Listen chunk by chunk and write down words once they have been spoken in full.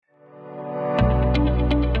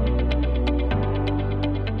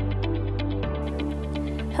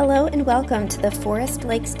Hello and welcome to the Forest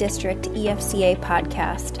Lakes District EFCA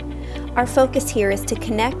podcast. Our focus here is to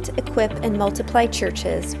connect, equip, and multiply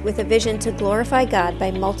churches with a vision to glorify God by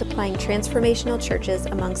multiplying transformational churches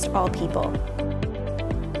amongst all people.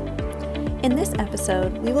 In this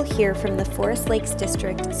episode, we will hear from the Forest Lakes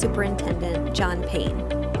District Superintendent, Jon Payne.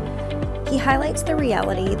 He highlights the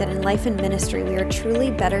reality that in life and ministry we are truly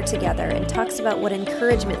better together and talks about what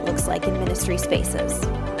encouragement looks like in ministry spaces.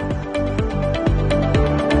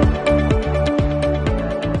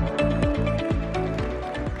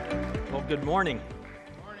 Good morning.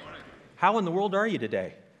 How in the world are you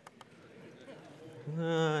today?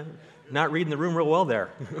 Not reading the room real well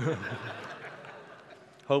there.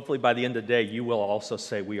 Hopefully by the end of the day, you will also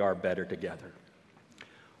say we are better together.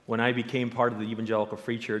 When I became part of the Evangelical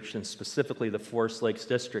Free Church, and specifically the Forest Lakes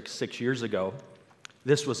District 6 years ago,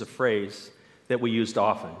 this was a phrase that we used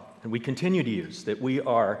often, and we continue to use, that we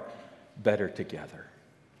are better together.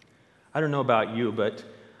 I don't know about you, but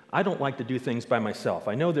I don't like to do things by myself.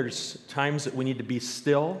 I know there's times that we need to be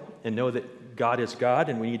still and know that God is God,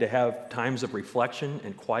 and we need to have times of reflection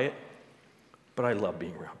and quiet, but I love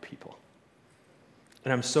being around people.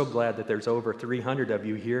 And I'm so glad that there's over 300 of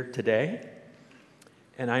you here today,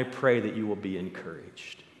 and I pray that you will be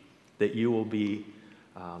encouraged, that you will be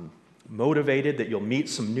motivated, that you'll meet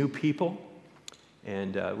some new people,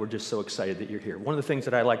 and we're just so excited that you're here. One of the things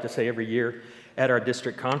that I like to say every year at our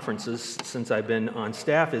district conferences, since I've been on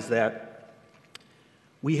staff, is that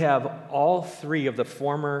we have all three of the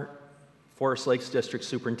former Forest Lakes District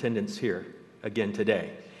superintendents here again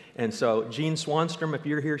today. And so Gene Swanstrom, if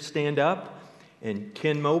you're here, stand up. And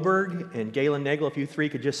Ken Moberg and Galen Nagel, if you three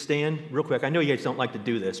could just stand real quick. I know you guys don't like to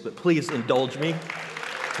do this, but please indulge me.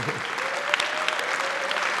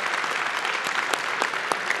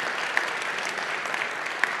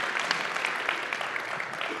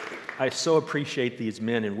 I so appreciate these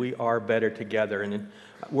men, and we are better together. And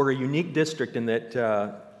we're a unique district in that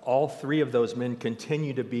all three of those men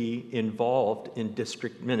continue to be involved in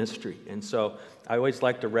district ministry. And so I always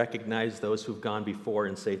like to recognize those who've gone before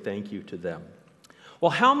and say thank you to them. Well,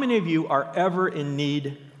 how many of you are ever in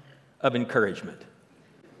need of encouragement?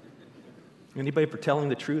 Anybody for telling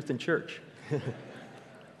the truth in church?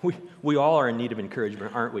 We all are in need of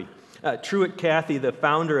encouragement, aren't we? Truett Cathy, the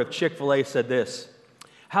founder of Chick-fil-A, said this: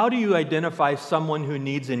 how do you identify someone who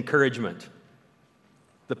needs encouragement?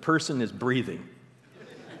 The person is breathing.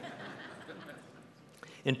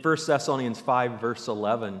 In 1 Thessalonians 5, verse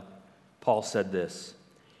 11, Paul said this: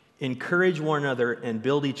 encourage one another and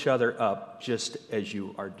build each other up just as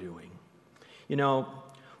you are doing. You know,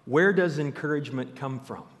 where does encouragement come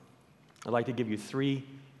from? I'd like to give you three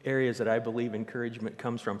areas that I believe encouragement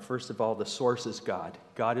comes from. First of all, the source is God.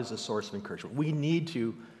 God is the source of encouragement. We need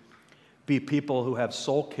to be people who have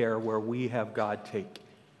soul care, where we have God take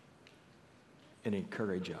and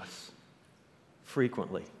encourage us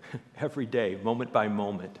frequently, every day, moment by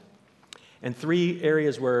moment. And three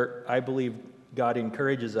areas where I believe God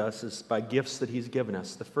encourages us is by gifts that he's given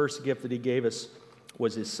us. The first gift that he gave us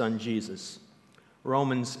was his son Jesus.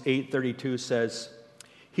 Romans 8:32 says,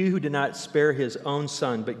 he who did not spare his own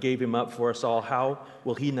son but gave him up for us all, how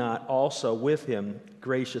will he not also with him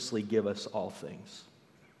graciously give us all things?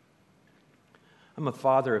 I'm a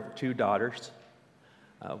father of two daughters.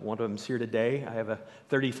 One of them's here today. I have a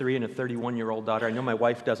 33 and a 31-year-old daughter. I know my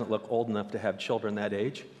wife doesn't look old enough to have children that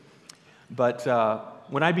age. But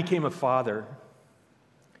when I became a father,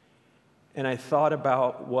 and I thought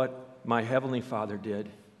about what my Heavenly Father did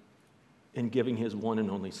in giving his one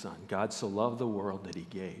and only Son, God so loved the world that he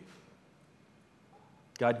gave.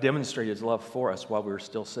 God demonstrated his love for us while we were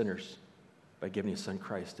still sinners by giving his Son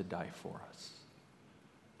Christ to die for us.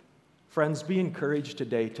 Friends, be encouraged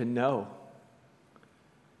today to know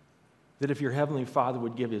that if your Heavenly Father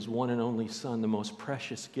would give his one and only Son, the most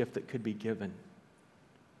precious gift that could be given,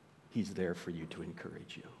 he's there for you to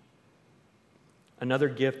encourage you. Another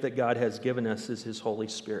gift that God has given us is his Holy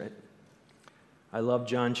Spirit. I love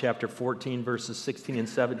John chapter 14, verses 16 and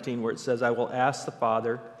 17, where it says, I will ask the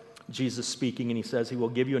Father, Jesus speaking, and he says he will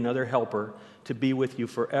give you another helper to be with you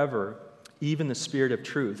forever, even the Spirit of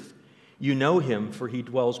truth. You know him, for he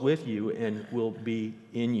dwells with you and will be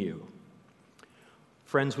in you.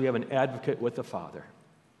 Friends, we have an advocate with the Father.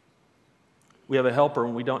 We have a helper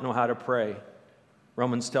when we don't know how to pray.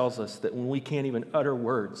 Romans tells us that when we can't even utter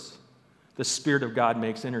words, the Spirit of God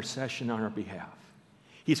makes intercession on our behalf.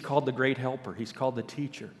 He's called the great helper. He's called the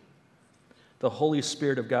teacher. The Holy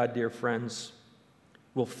Spirit of God, dear friends,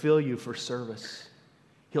 will fill you for service.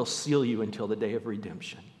 He'll seal you until the day of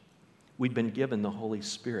redemption. We've been given the Holy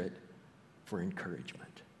Spirit for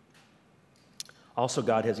encouragement. Also,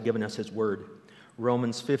 God has given us his word.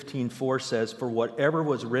 Romans 15:4 says, "For whatever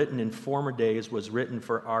was written in former days was written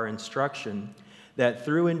for our instruction, that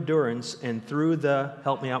through endurance and through the,"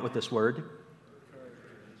 help me out with this word.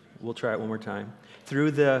 We'll try it one more time.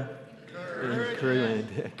 Through the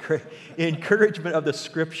encouragement of the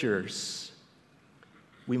Scriptures,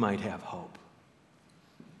 we might have hope.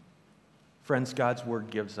 Friends, God's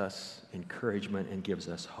Word gives us encouragement and gives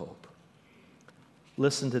us hope.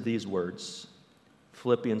 Listen to these words.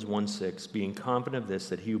 Philippians 1:6, "Being confident of this,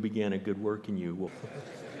 that he who began a good work in you will..."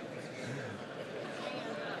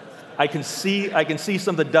 I can see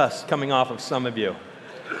some of the dust coming off of some of you.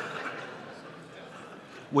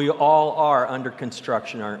 We all are under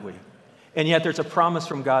construction, aren't we? And yet there's a promise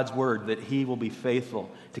from God's Word that he will be faithful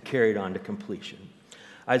to carry it on to completion.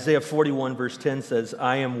 Isaiah 41 verse 10 says,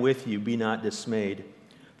 "I am with you, be not dismayed,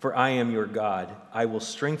 for I am your God. I will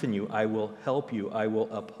strengthen you, I will help you, I will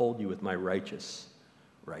uphold you with my righteous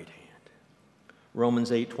right hand."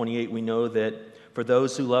 Romans 8:28, we know that for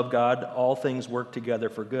those who love God, all things work together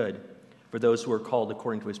for good, for those who are called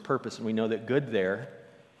according to his purpose. And we know that good there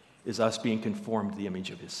is us being conformed to the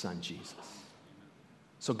image of his Son, Jesus.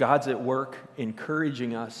 So God's at work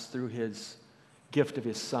encouraging us through his gift of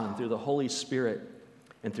his Son, through the Holy Spirit,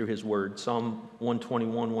 and through his word. Psalm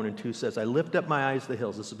 121, 1 and 2 says, "I lift up my eyes to the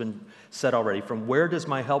hills." This has been said already. "From where does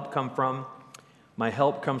my help come from? My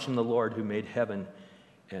help comes from the Lord who made heaven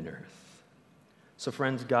and earth." So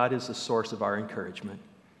friends, God is the source of our encouragement.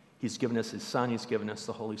 He's given us his Son, he's given us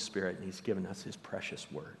the Holy Spirit, and he's given us his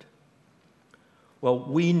precious word. Well,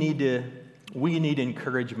 we need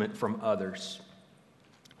encouragement from others.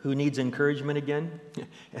 Who needs encouragement again?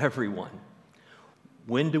 Everyone.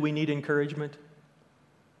 When do we need encouragement?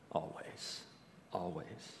 Always.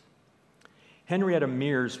 Always. Henrietta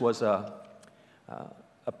Mears was a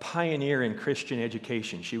pioneer in Christian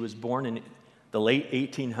education. She was born in the late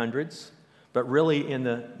 1800s, but really in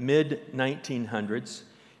the mid-1900s,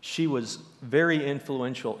 she was very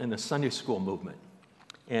influential in the Sunday school movement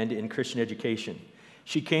and in Christian education.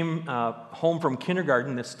 She came home from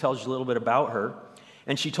kindergarten. This tells you a little bit about her.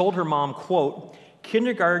 And she told her mom, quote,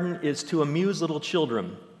 "Kindergarten is to amuse little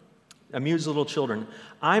children. Amuse little children.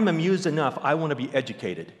 I'm amused enough. I want to be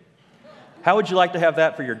educated." How would you like to have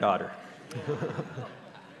that for your daughter?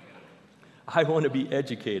 I want to be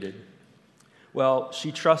educated. Well,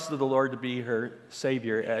 she trusted the Lord to be her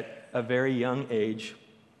Savior at a very young age.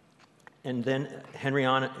 And then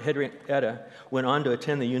Henrietta went on to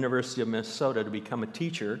attend the University of Minnesota to become a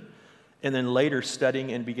teacher, and then later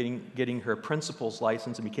studying and getting her principal's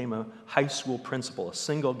license and became a high school principal, a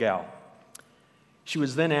single gal. She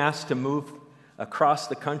was then asked to move across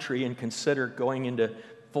the country and consider going into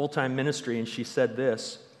full-time ministry, and she said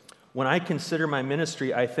this, "When I consider my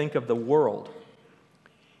ministry, I think of the world.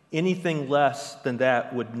 Anything less than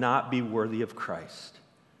that would not be worthy of Christ,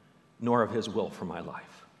 nor of his will for my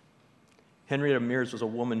life." Henrietta Mears was a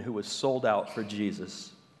woman who was sold out for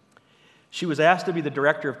Jesus. She was asked to be the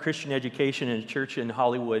director of Christian education in a church in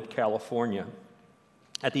Hollywood, California.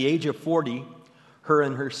 At the age of 40, her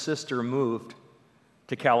and her sister moved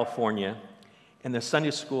to California, and the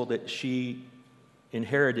Sunday school that she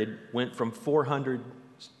inherited went from 400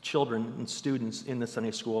 children and students in the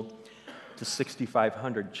Sunday school to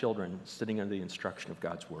 6,500 children sitting under the instruction of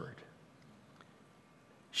God's Word.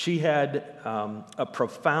 She had a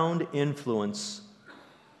profound influence,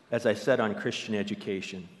 as I said, on Christian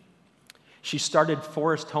education. She started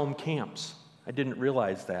Forest Home camps. I didn't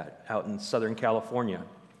realize that, out in Southern California.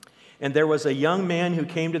 And there was a young man who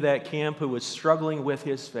came to that camp who was struggling with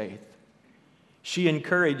his faith. She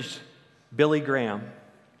encouraged Billy Graham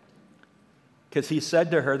because he said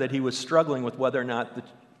to her that he was struggling with whether or not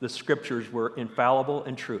the scriptures were infallible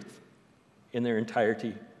and truth in their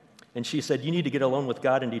entirety. And she said, "You need to get alone with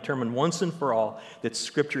God and determine once and for all that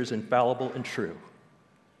scripture is infallible and true."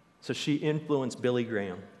 So she influenced Billy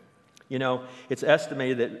Graham. You know, it's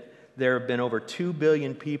estimated that there have been over 2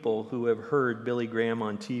 billion people who have heard Billy Graham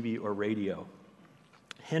on TV or radio.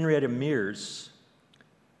 Henrietta Mears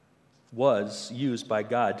was used by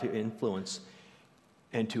God to influence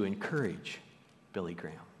and to encourage Billy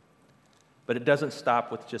Graham. But it doesn't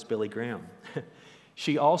stop with just Billy Graham.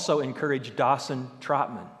 She also encouraged Dawson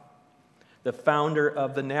Trotman, the founder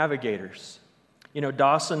of the Navigators. You know,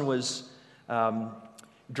 Dawson was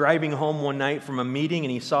driving home one night from a meeting,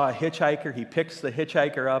 and he saw a hitchhiker. He picks the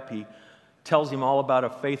hitchhiker up. He tells him all about a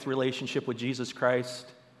faith relationship with Jesus Christ.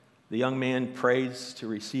 The young man prays to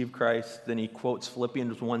receive Christ. Then he quotes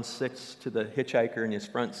Philippians 1:6 to the hitchhiker in his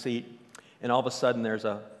front seat. And all of a sudden, there's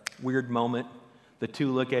a weird moment. The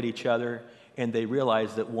two look at each other, and they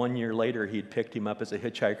realize that 1 year later, he'd picked him up as a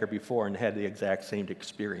hitchhiker before and had the exact same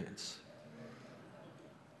experience.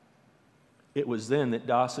 It was then that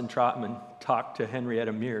Dawson Trotman talked to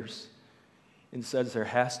Henrietta Mears and says there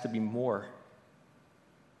has to be more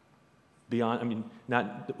beyond,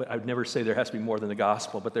 I would never say there has to be more than the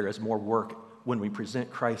gospel, but there is more work when we present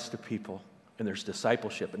Christ to people, and there's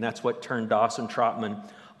discipleship. And that's what turned Dawson Trotman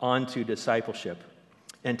onto discipleship.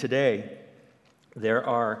 And today, there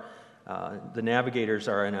are, the Navigators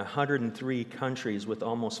are in 103 countries with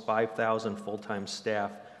almost 5,000 full-time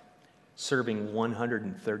staff, serving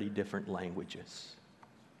 130 different languages.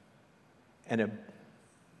 And a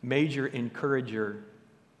major encourager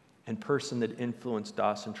and person that influenced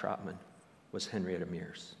Dawson Trotman was Henrietta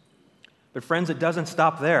Mears. But friends, it doesn't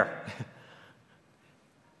stop there.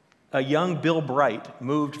 A young Bill Bright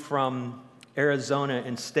moved from Arizona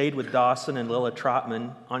and stayed with Dawson and Lilla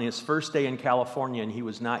Trotman on his first day in California, and he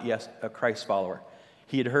was not yet a Christ follower.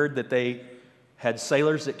 He had heard that they had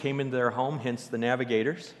sailors that came into their home, hence the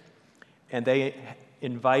Navigators, and they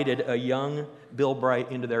invited a young Bill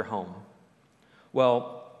Bright into their home.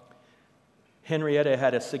 Well, Henrietta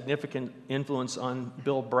had a significant influence on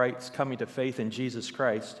Bill Bright's coming to faith in Jesus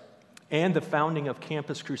Christ and the founding of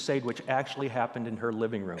Campus Crusade, which actually happened in her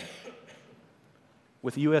living room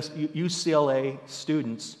with UCLA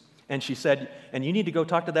students. And she said, and you need to go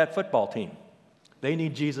talk to that football team. They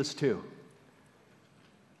need Jesus too.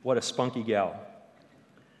 What a spunky gal.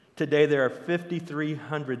 Today, there are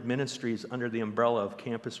 5,300 ministries under the umbrella of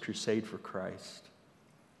Campus Crusade for Christ.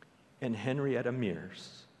 And Henrietta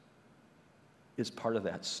Mears is part of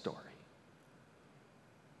that story.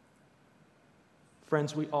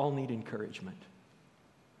 Friends, we all need encouragement.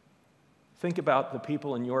 Think about the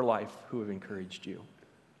people in your life who have encouraged you.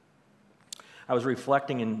 I was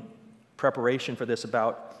reflecting in preparation for this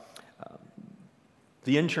about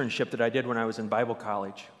the internship that I did when I was in Bible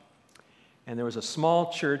college. And there was a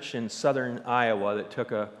small church in southern Iowa that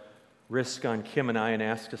took a risk on Kim and I and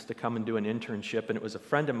asked us to come and do an internship. And it was a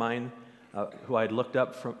friend of mine who I had looked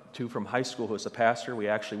up from high school who was a pastor. We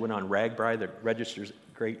actually went on RAGBRAI, the register's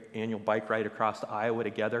great annual bike ride across Iowa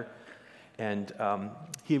together. And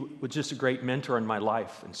he was just a great mentor in my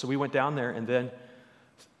life. And so we went down there, and then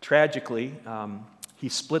tragically, he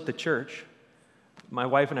split the church. My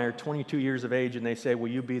wife and I are 22 years of age, and they say, will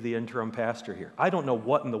you be the interim pastor here? I don't know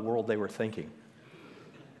what in the world they were thinking.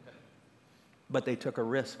 But they took a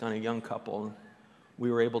risk on a young couple, and we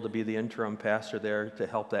were able to be the interim pastor there to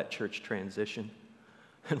help that church transition.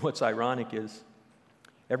 And what's ironic is,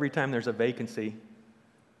 every time there's a vacancy,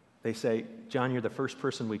 they say, John, you're the first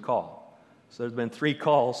person we call. So there's been 3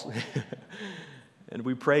 calls, and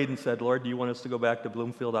we prayed and said, Lord, do you want us to go back to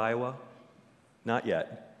Bloomfield, Iowa? Not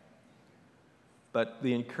yet. But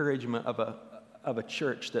the encouragement of a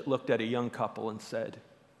church that looked at a young couple and said,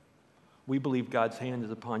 we believe God's hand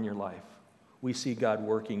is upon your life. We see God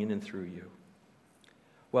working in and through you.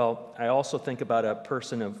 Well, I also think about a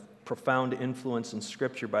person of profound influence in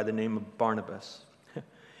Scripture by the name of Barnabas.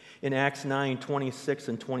 In Acts 9, 26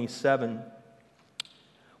 and 27,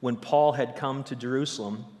 when Paul had come to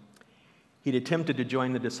Jerusalem, he'd attempted to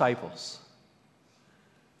join the disciples.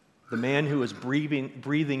 The man who was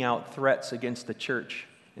breathing out threats against the church.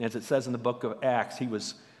 And as it says in the book of Acts, he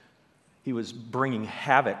was bringing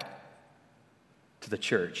havoc to the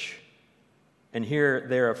church. And here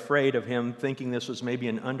they're afraid of him, thinking this was maybe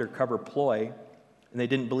an undercover ploy, and they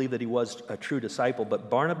didn't believe that he was a true disciple. But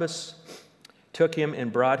Barnabas took him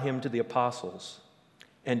and brought him to the apostles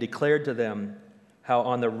and declared to them how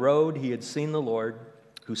on the road he had seen the Lord,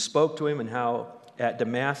 who spoke to him, and how at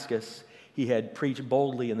Damascus he had preached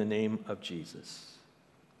boldly in the name of Jesus.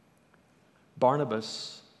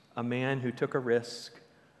 Barnabas, a man who took a risk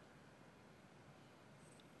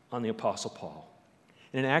on the Apostle Paul.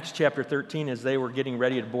 In Acts chapter 13, as they were getting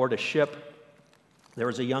ready to board a ship, there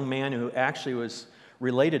was a young man who actually was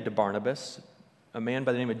related to Barnabas, a man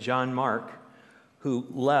by the name of John Mark, who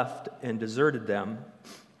left and deserted them.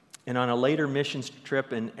 And on a later missions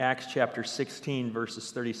trip in Acts chapter 16,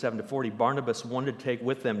 verses 37 to 40, Barnabas wanted to take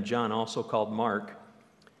with them John, also called Mark,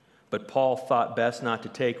 but Paul thought best not to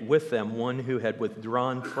take with them one who had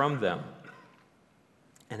withdrawn from them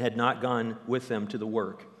and had not gone with them to the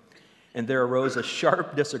work. And there arose a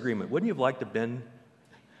sharp disagreement. Wouldn't you have liked to have been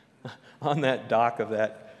on that dock of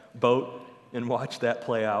that boat and watched that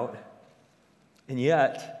play out? And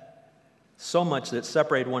yet, so much that it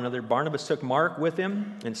separated one another. Barnabas took Mark with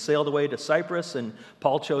him and sailed away to Cyprus, and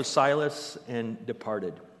Paul chose Silas and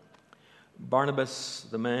departed. Barnabas,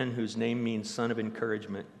 the man whose name means son of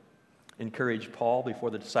encouragement, encouraged Paul before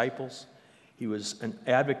the disciples. He was an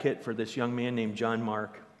advocate for this young man named John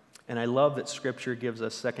Mark. And I love that Scripture gives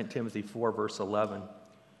us 2 Timothy 4, verse 11,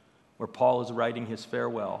 where Paul is writing his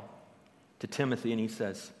farewell to Timothy, and he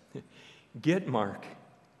says, Get Mark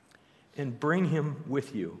and bring him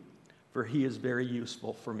with you, for he is very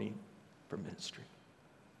useful for me for ministry.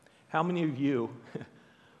 How many of you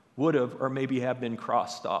would have or maybe have been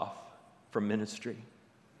crossed off from ministry,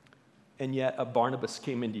 and yet a Barnabas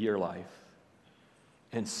came into your life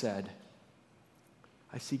and said,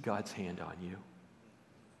 I see God's hand on you.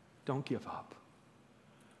 Don't give up.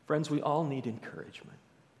 Friends, we all need encouragement.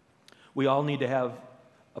 We all need to have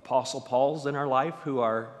Apostle Pauls in our life who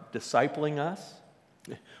are discipling us.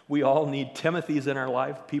 We all need Timothys in our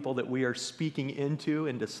life, people that we are speaking into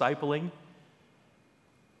and discipling.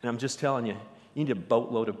 And I'm just telling you, you need a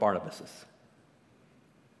boatload of Barnabases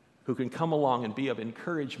who can come along and be of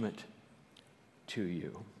encouragement to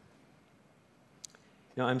you.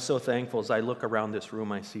 You know, I'm so thankful as I look around this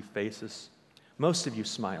room, I see faces, most of you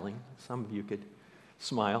smiling. Some of you could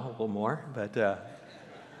smile a little more, but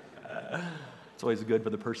it's always good for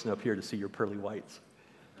the person up here to see your pearly whites.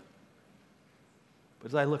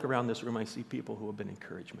 But as I look around this room, I see people who have been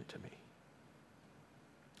encouragement to me.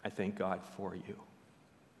 I thank God for you.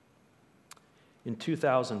 In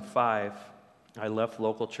 2005, I left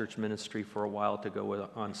local church ministry for a while to go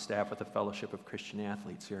on staff with the Fellowship of Christian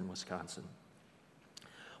Athletes here in Wisconsin.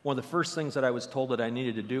 One of the first things that I was told that I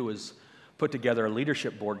needed to do was put together a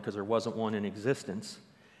leadership board because there wasn't one in existence.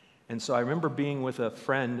 And so I remember being with a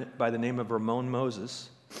friend by the name of Ramon Moses,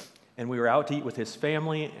 and we were out to eat with his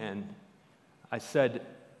family, and I said,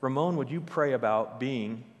 Ramon, would you pray about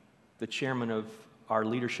being the chairman of our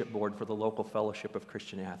leadership board for the local Fellowship of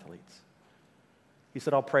Christian Athletes? He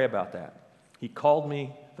said, I'll pray about that. He called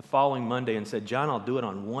me the following Monday and said, John, I'll do it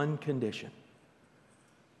on one condition.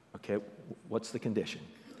 Okay, what's the condition?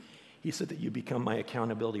 He said that you become my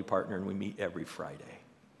accountability partner and we meet every Friday.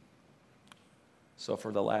 So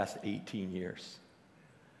for the last 18 years,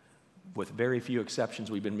 with very few exceptions,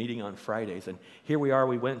 we've been meeting on Fridays. And here we are,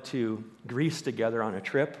 we went to Greece together on a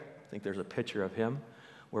trip. I think there's a picture of him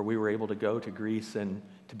where we were able to go to Greece and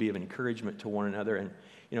to be of encouragement to one another. And,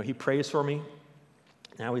 you know, he prays for me.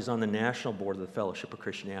 Now he's on the national board of the Fellowship of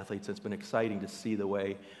Christian Athletes. It's been exciting to see the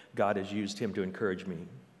way God has used him to encourage me.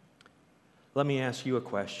 Let me ask you a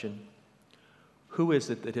question. Who is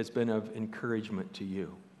it that has been of encouragement to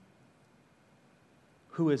you?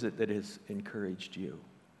 Who is it that has encouraged you?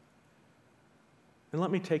 And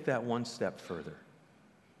let me take that one step further.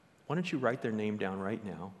 Why don't you write their name down right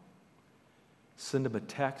now? Send them a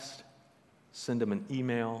text, send them an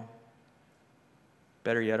email.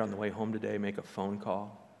 Better yet, on the way home today, make a phone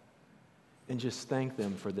call. And just thank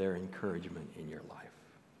them for their encouragement in your life.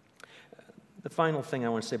 The final thing I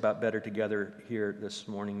want to say about Better Together here this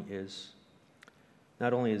morning is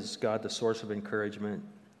not only is God the source of encouragement,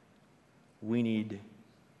 we need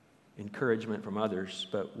encouragement from others,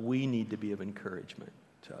 but we need to be of encouragement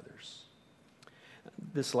to others.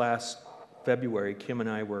 This last February, Kim and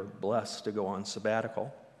I were blessed to go on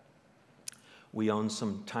sabbatical. We own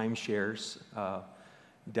some timeshares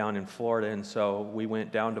down in Florida, and so we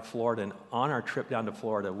went down to Florida, and on our trip down to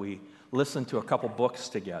Florida, we listened to a couple books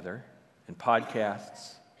together and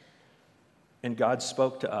podcasts, and God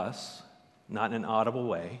spoke to us, not in an audible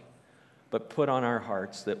way, but put on our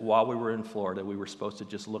hearts that while we were in Florida, we were supposed to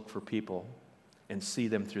just look for people and see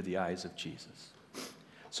them through the eyes of Jesus.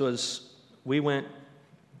 So as we went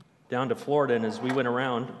down to Florida, and as we went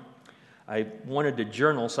around, I wanted to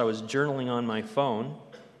journal, so I was journaling on my phone,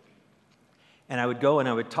 and I would go and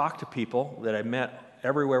I would talk to people that I met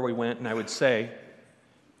everywhere we went, and I would say,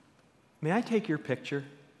 may I take your picture?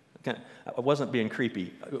 I wasn't being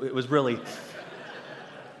creepy. It was really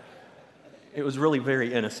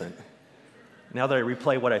very innocent. Now that I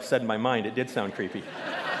replay what I said in my mind, it did sound creepy.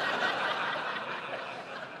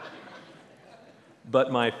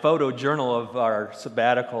 But my photo journal of our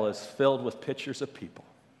sabbatical is filled with pictures of people.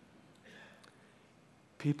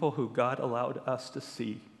 People who God allowed us to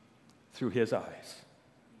see through his eyes.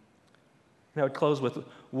 And I would close with,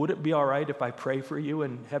 would it be all right if I pray for you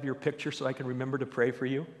and have your picture so I can remember to pray for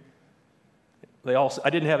you? I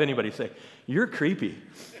didn't have anybody say, you're creepy.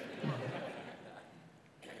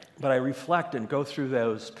 But I reflect and go through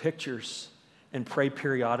those pictures and pray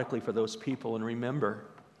periodically for those people and remember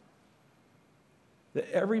that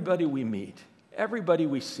everybody we meet, everybody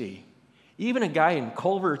we see, even a guy in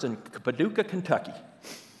Culver's in Paducah, Kentucky,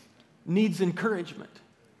 needs encouragement.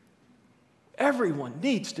 Everyone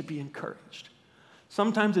needs to be encouraged.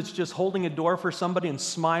 Sometimes it's just holding a door for somebody and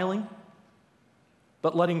smiling,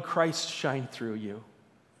 but letting Christ shine through you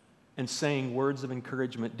and saying words of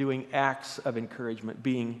encouragement, doing acts of encouragement,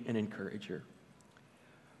 being an encourager.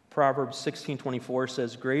 Proverbs 16:24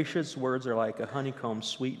 says, gracious words are like a honeycomb,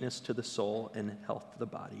 sweetness to the soul and health to the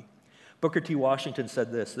body. Booker T. Washington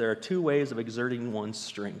said this: there are two ways of exerting one's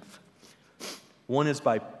strength. One is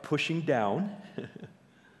by pushing down.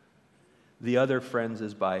 The other, friends,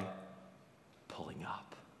 is by pulling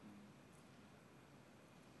up.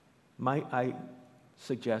 Might I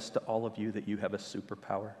suggest to all of you that you have a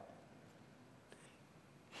superpower?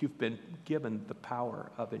 You've been given the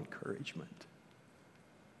power of encouragement.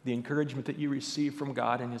 The encouragement that you receive from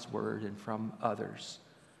God and His Word and from others.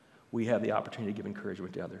 We have the opportunity to give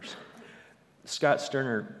encouragement to others. Scott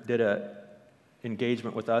Sterner did an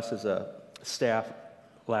engagement with us as a staff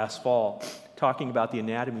last fall, talking about the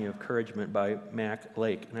anatomy of encouragement by Mac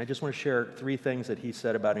Lake. And I just want to share 3 things that he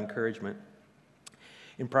said about encouragement.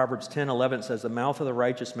 In Proverbs 10:11, it says, "The mouth of the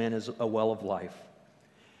righteous man is a well of life."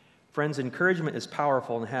 Friends, encouragement is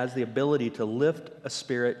powerful and has the ability to lift a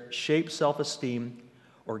spirit, shape self-esteem,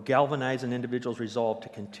 or galvanize an individual's resolve to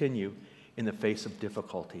continue in the face of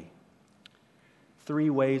difficulty.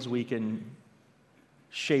 3 ways we can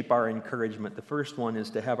shape our encouragement. The first one is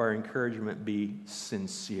to have our encouragement be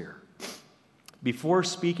sincere. Before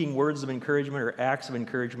speaking words of encouragement or acts of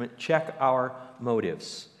encouragement, check our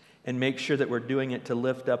motives and make sure that we're doing it to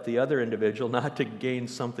lift up the other individual, not to gain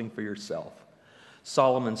something for yourself.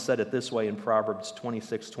 Solomon said it this way in Proverbs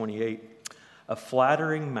 26:28, "A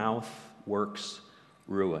flattering mouth works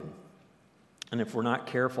ruin." And if we're not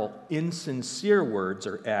careful, insincere words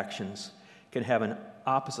or actions can have an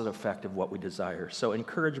opposite effect of what we desire. So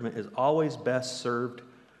encouragement is always best served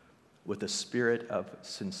with a spirit of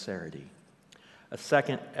sincerity. A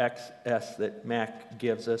second S that Mac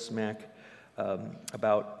gives us,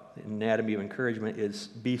 about the anatomy of encouragement, is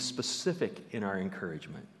be specific in our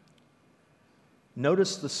encouragement.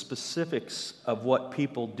 Notice the specifics of what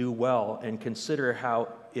people do well and consider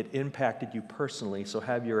how it impacted you personally. So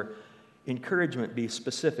have your encouragement be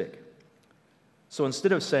specific. So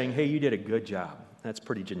instead of saying, "Hey, you did a good job," that's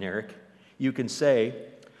pretty generic, you can say,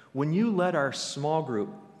 "When you led our small group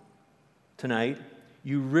tonight,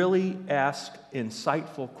 you really asked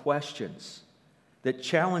insightful questions that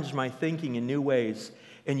challenged my thinking in new ways,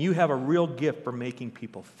 and you have a real gift for making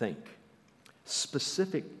people think."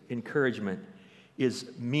 Specific encouragement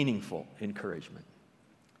is meaningful encouragement.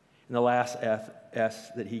 And the last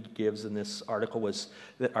S that he gives in this article was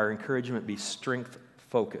that our encouragement be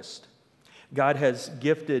strength-focused. God has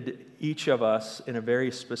gifted each of us in a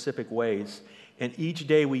very specific ways, and each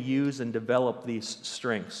day we use and develop these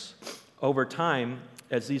strengths. Over time,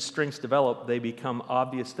 as these strengths develop, they become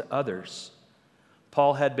obvious to others.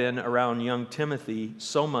 Paul had been around young Timothy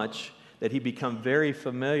so much that he became very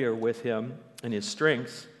familiar with him and his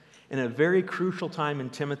strengths. In a very crucial time in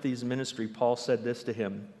Timothy's ministry, Paul said this to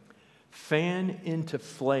him: "Fan into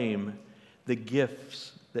flame the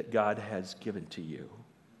gifts that God has given to you."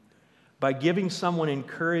 By giving someone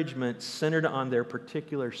encouragement centered on their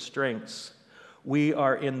particular strengths, we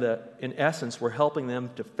are in essence, we're helping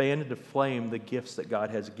them to fan into flame the gifts that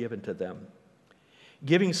God has given to them.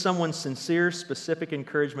 Giving someone sincere, specific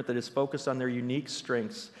encouragement that is focused on their unique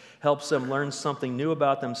strengths helps them learn something new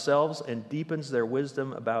about themselves and deepens their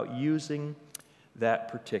wisdom about using that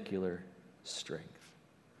particular strength.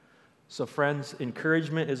 So friends,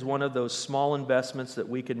 encouragement is one of those small investments that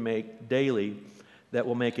we can make daily that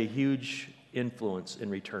will make a huge influence in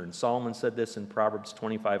return. Solomon said this in Proverbs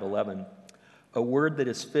 25:11, "A word that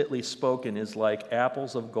is fitly spoken is like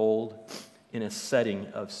apples of gold in a setting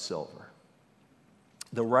of silver."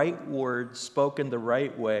 The right word spoken the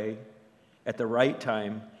right way at the right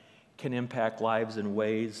time can impact lives in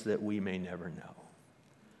ways that we may never know.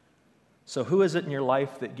 So who is it in your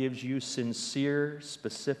life that gives you sincere,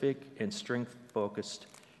 specific, and strength-focused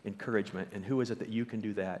encouragement? And who is it that you can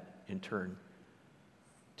do that in turn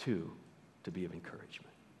to be of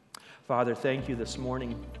encouragement? Father, thank you this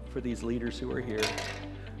morning for these leaders who are here.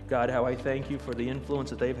 God, how I thank you for the influence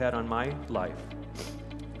that they've had on my life.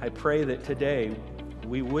 I pray that today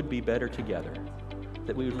we would be better together,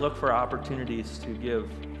 that we would look for opportunities to give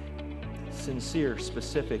sincere,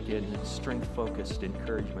 specific, and strength-focused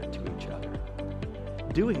encouragement to each other.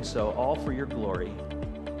 Doing so all for your glory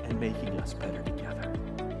and making us better together.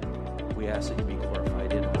 We ask that you be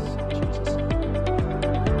glorified in us. In Jesus' name.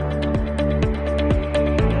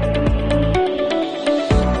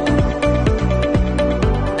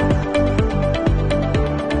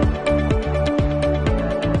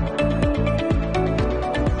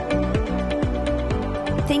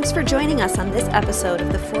 Thanks for joining us on this episode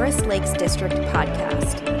of the Forest Lakes District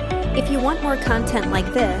Podcast. If you want more content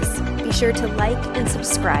like this, be sure to like and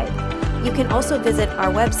subscribe. You can also visit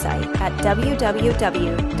our website at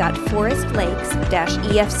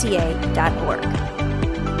www.forestlakes-efca.org.